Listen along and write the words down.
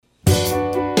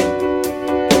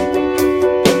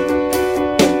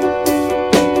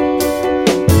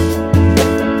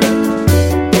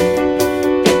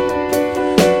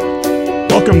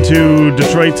to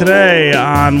Detroit Today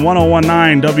on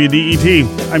 1019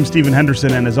 WDET. I'm Stephen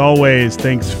Henderson, and as always,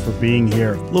 thanks for being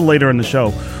here. A little later in the show,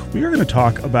 we are going to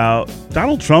talk about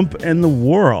Donald Trump and the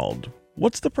world.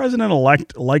 What's the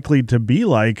president-elect likely to be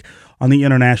like on the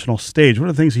international stage? What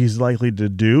are the things he's likely to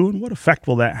do, and what effect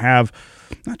will that have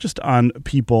not just on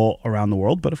people around the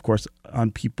world, but of course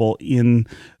on people in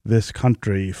this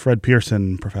country? Fred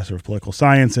Pearson, professor of political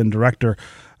science and director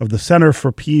of the Center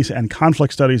for Peace and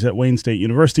Conflict Studies at Wayne State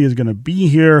University, is going to be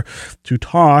here to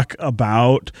talk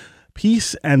about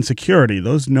peace and security,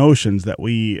 those notions that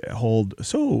we hold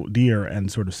so dear and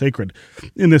sort of sacred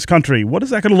in this country. What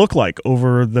is that going to look like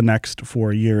over the next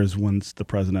 4 years once the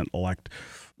president-elect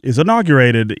is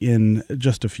inaugurated in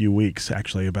just a few weeks,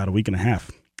 actually about a week and a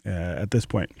half at this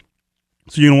point?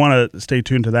 So you're going to want to stay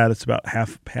tuned to that. It's about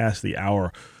half past the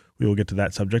hour. We will get to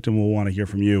that subject, and we'll want to hear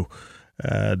from you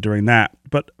during that.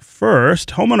 But first,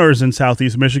 homeowners in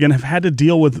Southeast Michigan have had to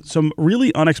deal with some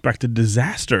really unexpected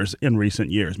disasters in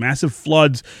recent years. Massive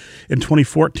floods in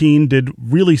 2014 did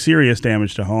really serious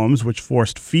damage to homes, which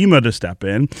forced FEMA to step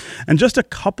in. And just a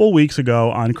couple weeks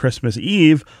ago on Christmas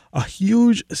Eve, a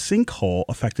huge sinkhole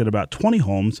affected about 20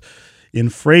 homes in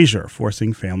Fraser,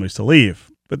 forcing families to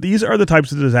leave. But these are the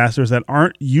types of disasters that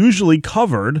aren't usually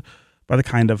covered by the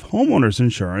kind of homeowners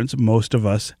insurance most of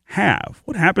us have.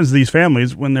 What happens to these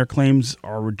families when their claims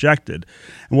are rejected?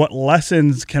 And what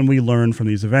lessons can we learn from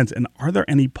these events? And are there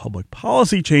any public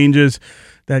policy changes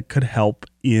that could help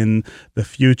in the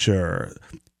future?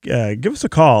 Give us a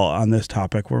call on this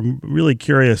topic. We're really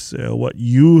curious what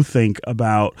you think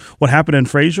about what happened in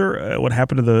Fraser, what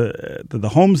happened to the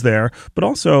homes there, but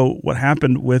also what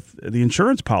happened with the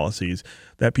insurance policies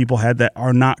that people had that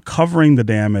are not covering the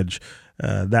damage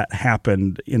that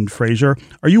happened in Fraser.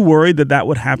 Are you worried that that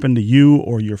would happen to you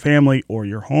or your family or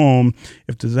your home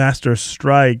if disasters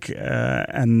strike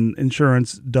and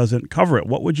insurance doesn't cover it?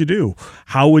 What would you do?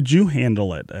 How would you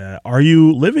handle it? Are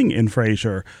you living in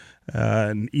Fraser,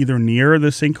 either near the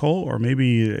sinkhole or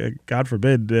maybe, God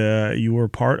forbid, you were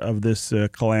part of this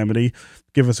calamity?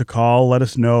 Give us a call. Let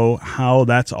us know how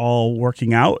that's all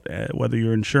working out, whether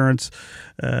your insurance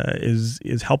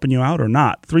is helping you out or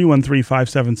not.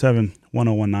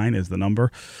 313-577-1019 is the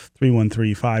number.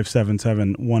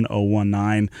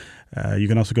 313-577-1019. You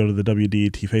can also go to the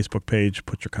WDET Facebook page,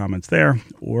 put your comments there,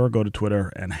 or go to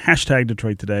Twitter and hashtag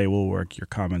Detroit Today. We'll work your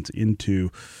comments into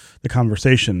the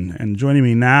conversation. And joining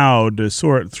me now to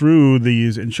sort through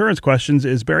these insurance questions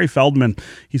is Barry Feldman.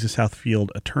 He's a Southfield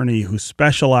attorney who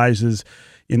specializes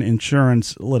in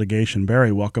insurance litigation.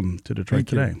 Barry, welcome to Detroit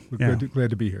Today. We're glad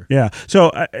to be here. Yeah.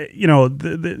 So,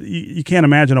 you can't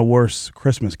imagine a worse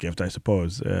Christmas gift, I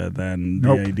suppose, than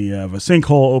the idea of a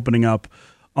sinkhole opening up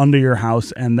under your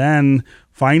house and then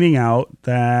finding out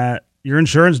that your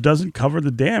insurance doesn't cover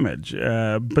the damage.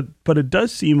 But it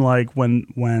does seem like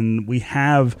when we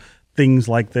have things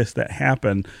like this that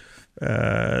happen,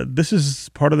 this is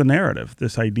part of the narrative,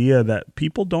 this idea that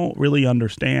people don't really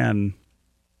understand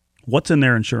what's in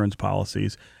their insurance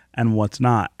policies and what's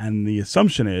not. And the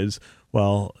assumption is,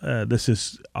 this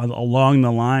is along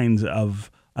the lines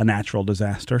of a natural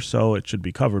disaster, so it should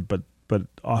be covered. But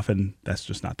often that's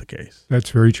just not the case. That's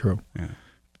very true. Yeah.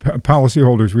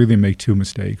 Policyholders really make two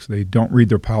mistakes. They don't read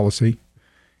their policy,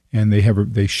 and they have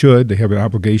an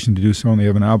obligation to do so, and they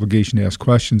have an obligation to ask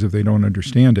questions if they don't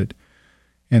understand it.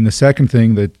 And the second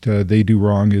thing that they do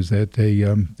wrong is that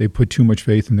they put too much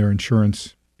faith in their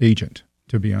insurance agent,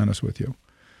 to be honest with you.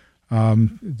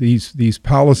 These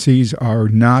policies are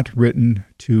not written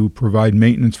to provide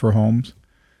maintenance for homes,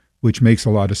 which makes a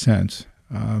lot of sense.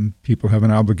 People have an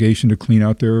obligation to clean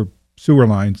out their sewer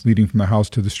lines leading from the house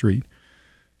to the street.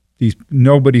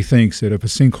 Nobody thinks that if a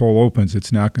sinkhole opens,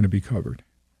 it's not going to be covered.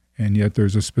 And yet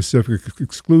there's a specific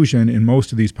exclusion in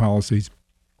most of these policies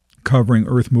covering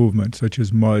earth movement, such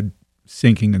as mud,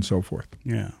 sinking, and so forth.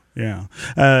 Yeah.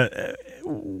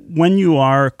 When you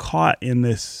are caught in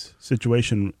this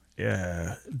situation,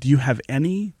 do you have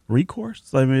any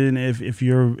recourse? I mean, if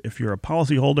you're a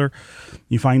policyholder,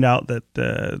 you find out that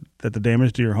the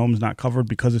damage to your home is not covered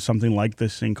because of something like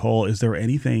this sinkhole. Is there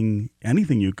anything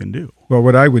you can do? Well,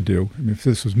 what I would do, if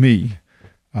this was me,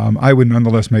 I would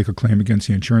nonetheless make a claim against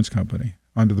the insurance company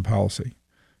under the policy.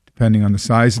 Depending on the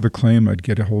size of the claim, I'd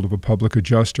get a hold of a public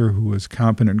adjuster who is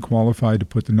competent and qualified to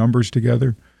put the numbers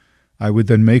together. I would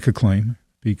then make a claim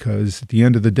because at the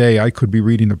end of the day, I could be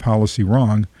reading the policy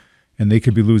wrong, and they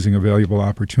could be losing a valuable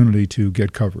opportunity to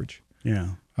get coverage. Yeah.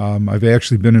 I've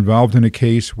actually been involved in a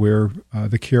case where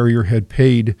the carrier had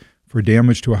paid for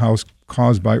damage to a house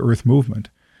caused by earth movement,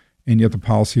 and yet the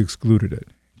policy excluded it.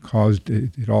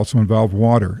 it also involved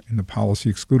water, and the policy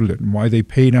excluded it. And why they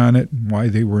paid on it and why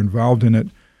they were involved in it,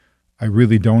 I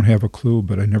really don't have a clue,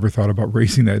 but I never thought about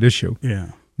raising that issue.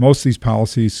 Yeah. Most of these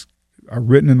policies are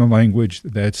written in the language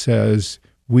that says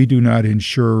we do not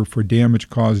insure for damage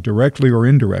caused directly or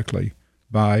indirectly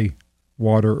by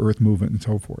water, earth movement, and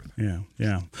so forth.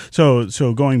 Yeah.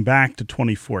 So going back to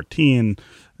 2014,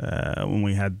 when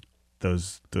we had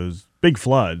those big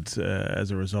floods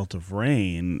as a result of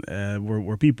rain,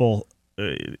 were people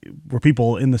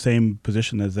in the same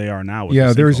position as they are now?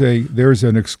 Yeah, there's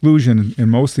an exclusion in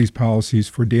most of these policies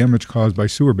for damage caused by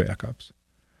sewer backups.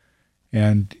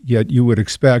 And yet you would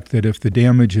expect that if the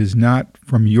damage is not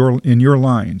from in your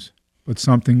lines, but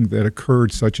something that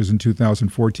occurred, such as in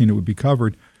 2014, it would be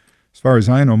covered. As far as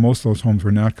I know, most of those homes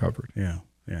were not covered. Yeah.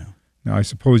 Now, I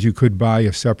suppose you could buy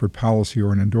a separate policy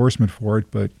or an endorsement for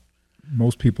it, but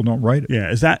most people don't write it.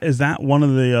 Yeah. Is that one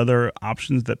of the other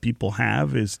options that people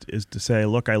have is to say,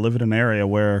 look, I live in an area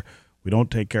where we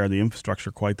don't take care of the infrastructure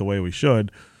quite the way we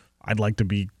should. I'd like to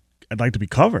be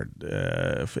covered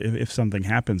if something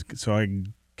happens. So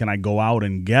can I go out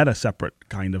and get a separate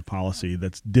kind of policy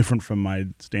that's different from my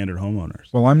standard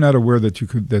homeowners? Well, I'm not aware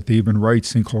that they even write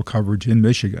sinkhole coverage in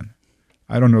Michigan.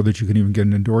 I don't know that you can even get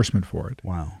an endorsement for it.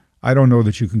 Wow. I don't know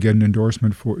that you can get an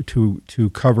endorsement to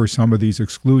cover some of these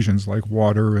exclusions like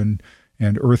water and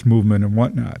earth movement and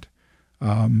whatnot.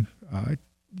 It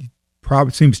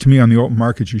seems to me on the open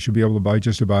market you should be able to buy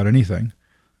just about anything.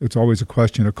 It's always a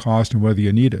question of cost and whether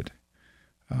you need it.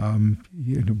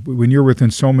 When you're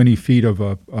within so many feet of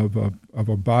a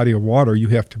body of water, you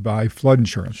have to buy flood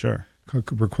insurance. Sure.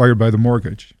 Required by the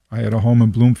mortgage. I had a home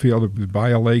in Bloomfield. It was by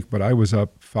a lake, but I was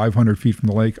up 500 feet from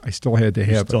the lake. I still had to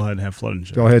have still had to have flood insurance.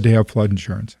 Still had to have flood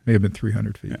insurance. May have been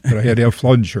 300 feet, but I had to have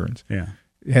flood insurance. Yeah.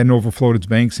 It hadn't overflowed its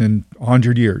banks in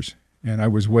 100 years, and I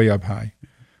was way up high.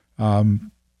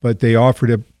 But they offered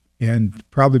it, and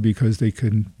probably because they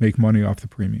couldn't make money off the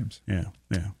premiums. Yeah.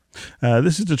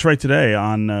 This is Detroit Today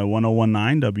on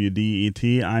 1019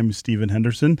 WDET. I'm Stephen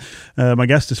Henderson. My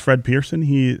guest is Fred Pearson.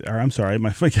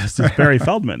 My guest is Barry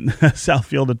Feldman,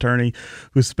 Southfield attorney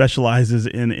who specializes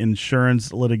in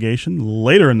insurance litigation.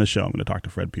 Later in the show, I'm going to talk to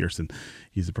Fred Pearson.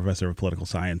 He's a professor of political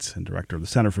science and director of the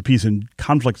Center for Peace and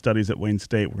Conflict Studies at Wayne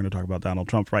State. We're going to talk about Donald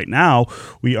Trump. Right now,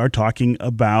 we are talking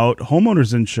about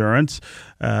homeowners insurance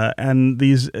and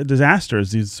these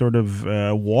disasters, these sort of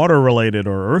water-related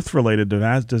or earth-related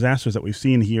disasters that we've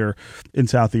seen here in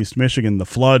southeast Michigan, the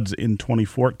floods in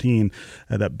 2014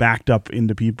 that backed up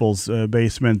into people's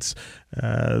basements,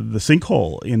 the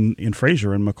sinkhole in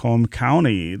Fraser in Macomb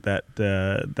County that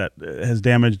has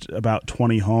damaged about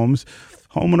 20 homes.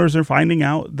 Homeowners are finding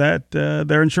out that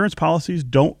their insurance policies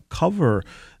don't cover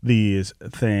these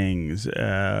things.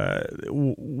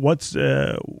 What's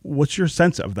your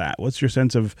sense of that? What's your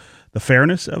sense of the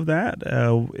fairness of that?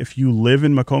 If you live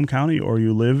in Macomb County or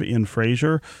you live in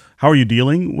Fraser, how are you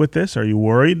dealing with this? Are you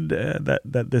worried that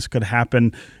this could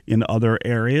happen in other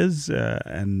areas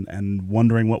and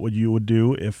wondering what you would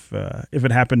do if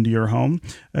it happened to your home?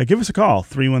 Give us a call,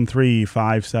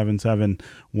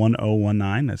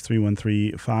 313-577-1019. That's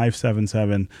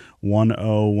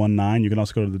 313-577-1019. You can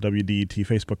also go to the WDET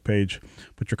Facebook page,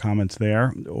 put your comments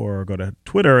there, or go to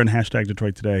Twitter and hashtag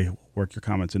Detroit Today. Work your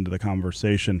comments into the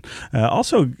conversation.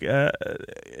 Also,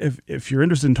 if you're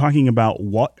interested in talking about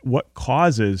what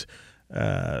causes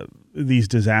these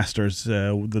disasters,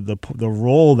 the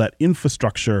role that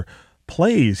infrastructure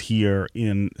plays here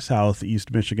in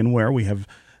southeast Michigan, where we have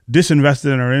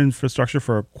disinvested in our infrastructure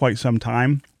for quite some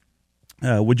time.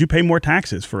 Would you pay more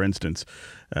taxes, for instance,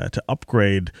 to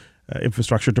upgrade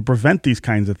infrastructure to prevent these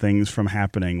kinds of things from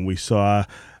happening? We saw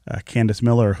Candace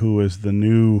Miller, who is the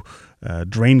new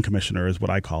drain commissioner, is what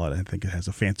I call it. I think it has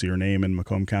a fancier name in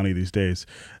Macomb County these days.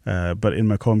 But in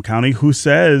Macomb County, who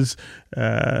says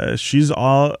she's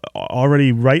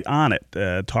already right on it,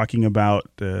 talking about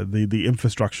the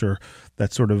infrastructure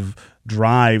that sort of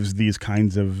drives these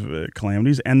kinds of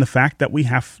calamities and the fact that we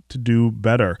have to do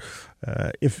better.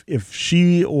 If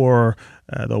she or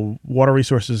the Water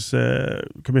Resources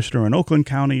Commissioner in Oakland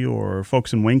County or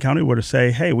folks in Wayne County were to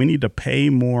say, hey, we need to pay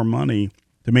more money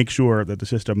to make sure that the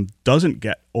system doesn't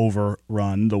get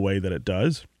overrun the way that it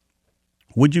does,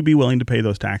 would you be willing to pay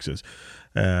those taxes?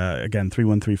 Again,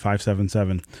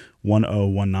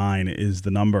 313-577-1019 is the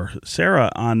number.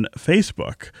 Sarah on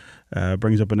Facebook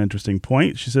brings up an interesting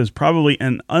point. She says, probably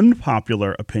an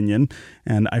unpopular opinion,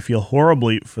 and I feel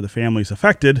horribly for the families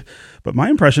affected, but my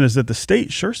impression is that the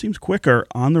state sure seems quicker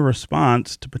on the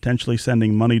response to potentially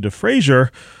sending money to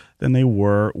Fraser than they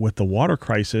were with the water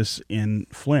crisis in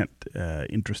Flint.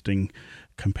 Interesting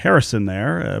comparison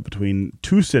there between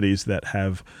two cities that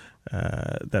have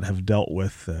dealt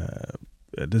with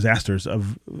disasters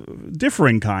of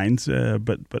differing kinds,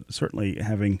 but certainly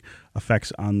having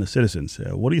effects on the citizens.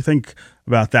 What do you think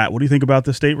about that? What do you think about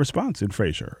the state response in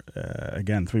Fraser?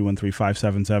 Again,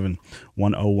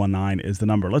 313-577-1019 is the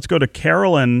number. Let's go to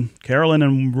Carolyn. Carolyn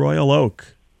in Royal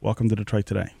Oak. Welcome to Detroit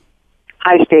Today.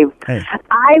 Hi, Steve. Hey.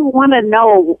 I want to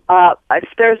know if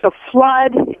there's a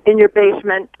flood in your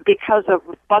basement because of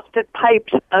busted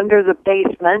pipes under the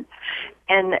basement,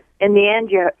 and in the end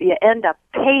you end up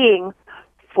paying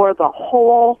for the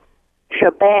whole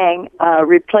shebang,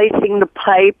 replacing the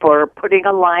pipe or putting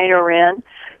a liner in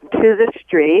to the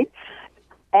street.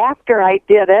 After I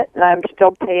did it, and I'm still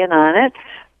paying on it,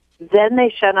 then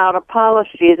they sent out a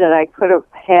policy that I could have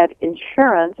had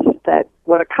insurance that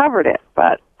would have covered it,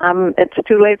 but it's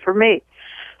too late for me.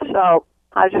 So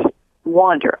I just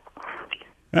wonder.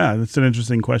 Yeah, that's an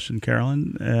interesting question,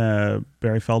 Carolyn.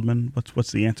 Barry Feldman,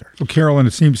 what's the answer? Well, Carolyn,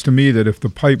 it seems to me that if the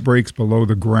pipe breaks below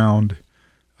the ground,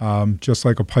 just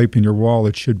like a pipe in your wall,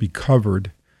 it should be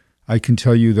covered. I can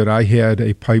tell you that I had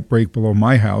a pipe break below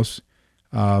my house,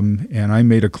 and I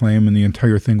made a claim, and the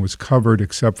entire thing was covered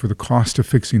except for the cost of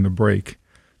fixing the break.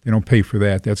 They don't pay for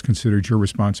that. That's considered your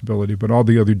responsibility. But all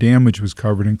the other damage was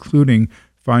covered, including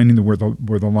finding where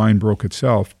the line broke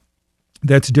itself.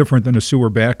 That's different than a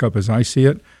sewer backup as I see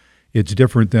it. It's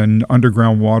different than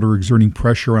underground water exerting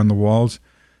pressure on the walls.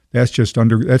 That's just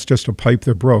a pipe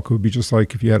that broke. It would be just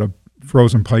like if you had a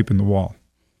frozen pipe in the wall.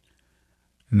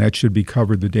 And that should be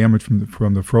covered, the damage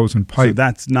from the frozen pipe. So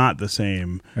that's not the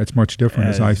same. That's much different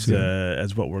as I see it.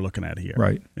 As what we're looking at here.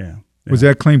 Right. Yeah. Was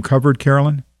that claim covered,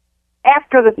 Carolyn?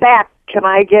 After the fact, can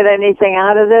I get anything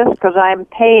out of this? Because I'm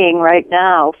paying right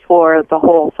now for the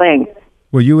whole thing.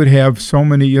 Well, you would have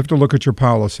you have to look at your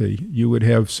policy. You would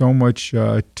have so much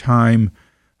time.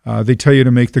 They tell you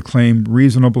to make the claim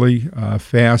reasonably,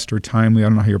 fast, or timely. I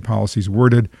don't know how your policy's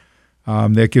worded.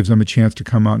 That gives them a chance to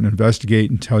come out and investigate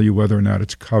and tell you whether or not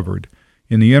it's covered.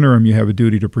 In the interim, you have a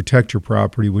duty to protect your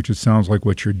property, which it sounds like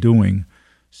what you're doing.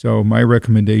 So my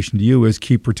recommendation to you is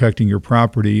keep protecting your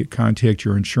property, contact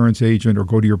your insurance agent, or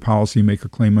go to your policy, make a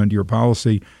claim under your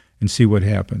policy, and see what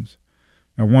happens.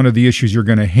 Now, one of the issues you're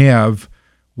going to have,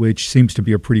 which seems to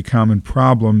be a pretty common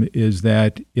problem, is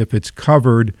that if it's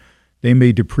covered, they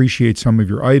may depreciate some of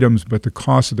your items, but the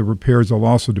cost of the repairs will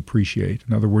also depreciate.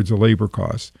 In other words, the labor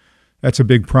costs. That's a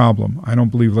big problem. I don't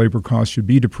believe labor costs should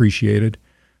be depreciated.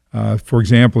 For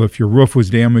example, if your roof was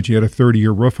damaged, you had a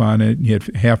 30-year roof on it, and you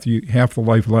had half the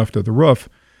life left of the roof,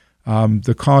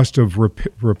 the cost of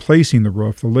replacing the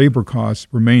roof, the labor costs,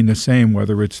 remain the same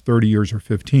whether it's 30 years or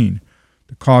 15.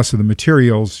 The cost of the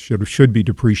materials should be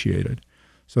depreciated.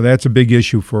 So that's a big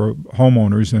issue for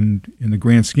homeowners, and in the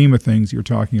grand scheme of things, you're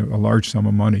talking a large sum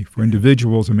of money. For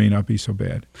individuals, it may not be so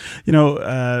bad. You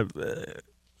know,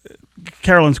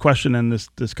 Carolyn's question and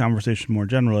this conversation more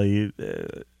generally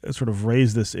sort of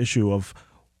raised this issue of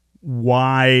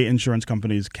why insurance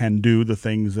companies can do the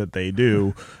things that they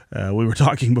do. We were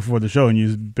talking before the show, and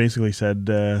you basically said,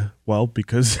 well,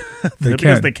 because they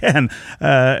can.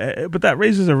 But that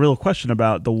raises a real question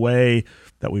about the way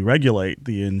that we regulate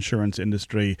the insurance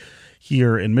industry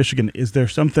here in Michigan. Is there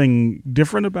something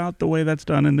different about the way that's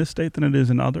done in this state than it is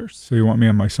in others? So you want me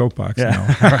on my soapbox now?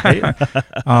 Right.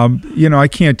 I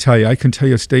can't tell you. I can tell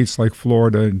you states like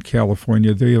Florida and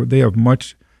California, they have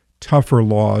much tougher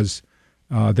laws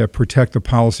that protect the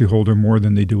policyholder more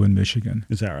than they do in Michigan.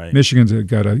 Is that right? Michigan's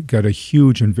got a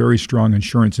huge and very strong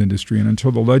insurance industry, and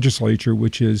until the legislature,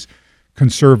 which is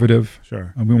conservative,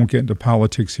 sure, and we won't get into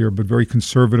politics here, but very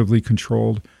conservatively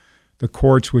controlled, the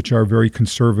courts, which are very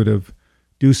conservative,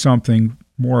 do something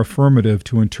more affirmative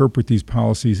to interpret these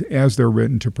policies as they're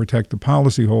written to protect the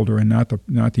policyholder and not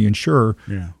the insurer.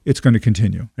 Yeah, it's going to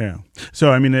continue. Yeah.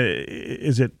 So I mean,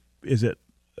 is it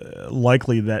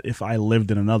likely that if I lived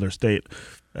in another state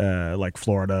like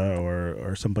Florida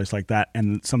or someplace like that,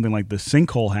 and something like the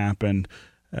sinkhole happened,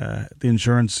 the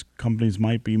insurance companies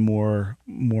might be more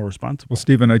responsible? Well,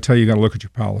 Stephen, I tell you, got to look at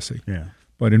your policy. Yeah.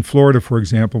 But in Florida, for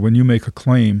example, when you make a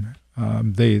claim,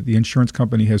 the insurance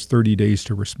company has 30 days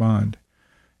to respond,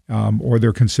 or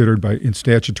they're considered in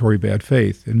statutory bad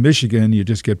faith. In Michigan, you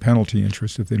just get penalty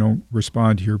interest if they don't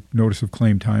respond to your notice of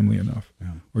claim timely enough,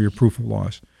 or your proof of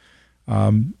loss.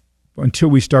 Until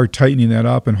we start tightening that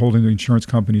up and holding the insurance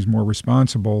companies more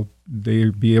responsible,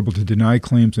 they'll be able to deny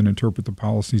claims and interpret the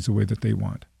policies the way that they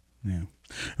want. Yeah.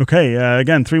 Okay.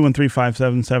 Again,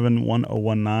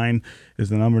 313-577-1019 is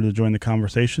the number to join the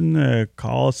conversation.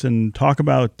 Call us and talk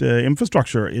about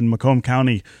infrastructure in Macomb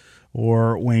County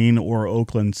or Wayne or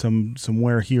Oakland,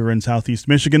 somewhere here in Southeast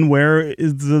Michigan, where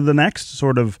is the next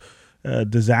sort of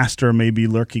disaster may be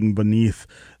lurking beneath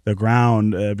the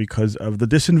ground because of the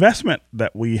disinvestment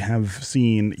that we have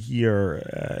seen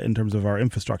here in terms of our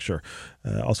infrastructure.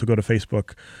 Also go to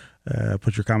Facebook,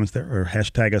 put your comments there, or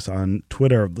hashtag us on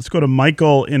Twitter. Let's go to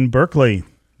Michael in Berkeley.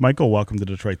 Michael, welcome to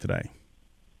Detroit Today.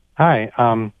 Hi.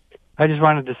 I just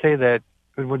wanted to say that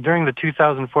during the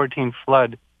 2014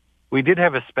 flood, we did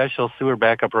have a special sewer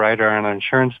backup rider on our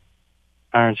insurance,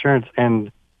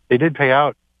 and they did pay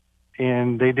out,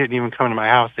 and they didn't even come to my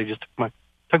house. They just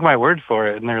took my word for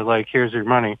it, and they're like, here's your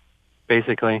money,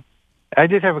 basically. I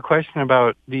did have a question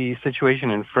about the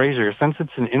situation in Fraser. Since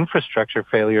it's an infrastructure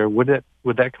failure, would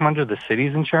that come under the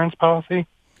city's insurance policy?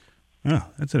 Oh,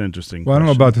 that's an interesting Well, question. I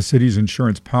don't know about the city's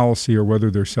insurance policy or whether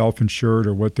they're self-insured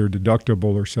or what their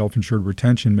deductible or self-insured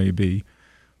retention may be.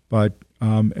 But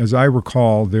as I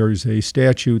recall, there's a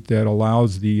statute that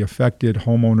allows the affected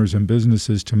homeowners and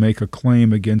businesses to make a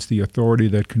claim against the authority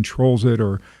that controls it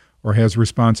or has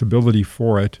responsibility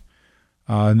for it.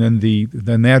 And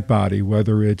then that body,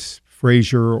 whether it's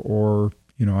Fraser or,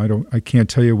 I can't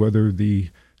tell you whether the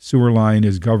sewer line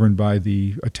is governed by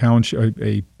the township,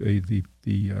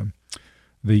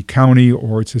 the county,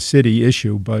 or it's a city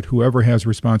issue, but whoever has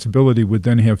responsibility would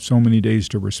then have so many days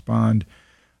to respond.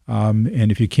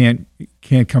 And if you can't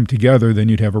come together, then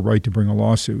you'd have a right to bring a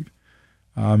lawsuit.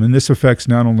 And this affects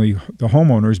not only the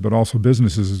homeowners, but also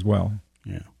businesses as well.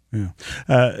 Yeah.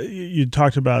 You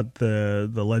talked about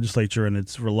the legislature and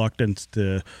its reluctance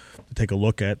to take a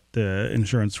look at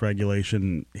insurance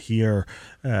regulation here.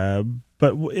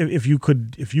 But if you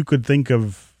could think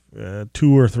of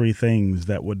 2 or 3 things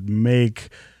that would make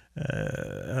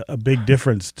a big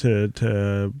difference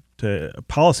to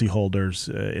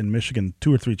policyholders in Michigan,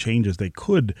 2 or 3 changes they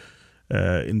could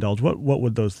indulge, what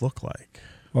would those look like?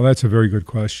 Well, that's a very good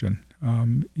question.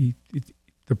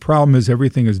 The problem is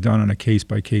everything is done on a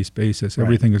case-by-case basis. Right.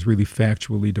 Everything is really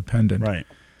factually dependent. Right.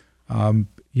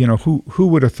 Who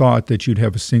would have thought that you'd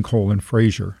have a sinkhole in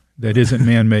Fraser that isn't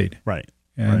man-made? Right.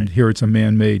 And here it's a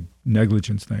man-made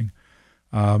negligence thing.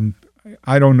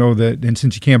 I don't know that, and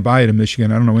since you can't buy it in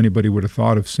Michigan, I don't know anybody would have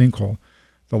thought of sinkhole.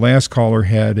 The last caller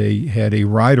had a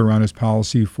rider on his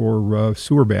policy for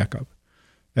sewer backup.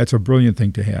 That's a brilliant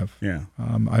thing to have. Yeah.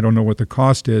 I don't know what the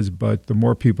cost is, but the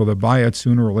more people that buy it,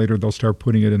 sooner or later they'll start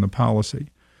putting it in the policy.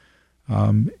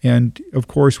 And of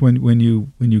course, when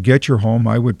you get your home,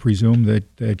 I would presume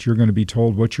that you're going to be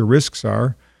told what your risks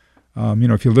are.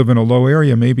 If you live in a low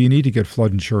area, maybe you need to get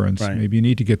flood insurance. Right. Maybe you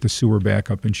need to get the sewer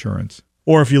backup insurance.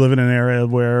 Or if you live in an area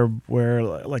where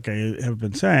like I have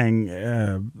been saying,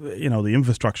 the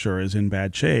infrastructure is in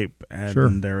bad shape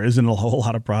and there isn't a whole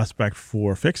lot of prospect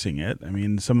for fixing it. I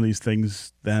mean, some of these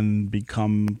things then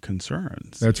become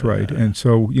concerns. That's right. And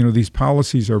so, these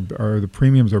policies are the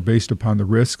premiums are based upon the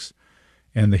risks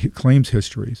and the claims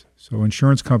histories. So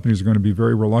insurance companies are going to be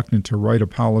very reluctant to write a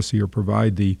policy or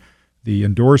provide the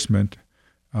endorsement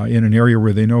in an area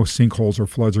where they know sinkholes or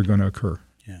floods are going to occur.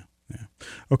 Yeah.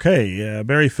 Okay.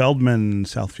 Barry Feldman,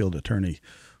 Southfield attorney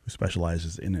who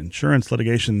specializes in insurance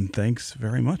litigation. Thanks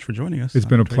very much for joining us. It's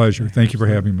been a pleasure. Thank you for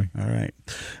having me. All right.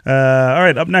 All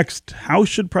right. Up next, how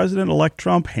should President-elect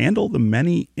Trump handle the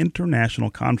many international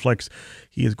conflicts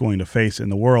he is going to face in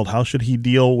the world? How should he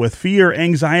deal with fear,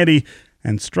 anxiety,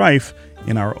 and strife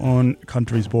in our own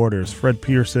country's borders? Fred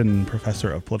Pearson,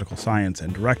 professor of political science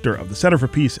and director of the Center for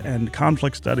Peace and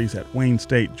Conflict Studies at Wayne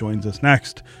State, joins us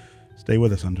next. Stay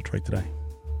with us on Detroit Today.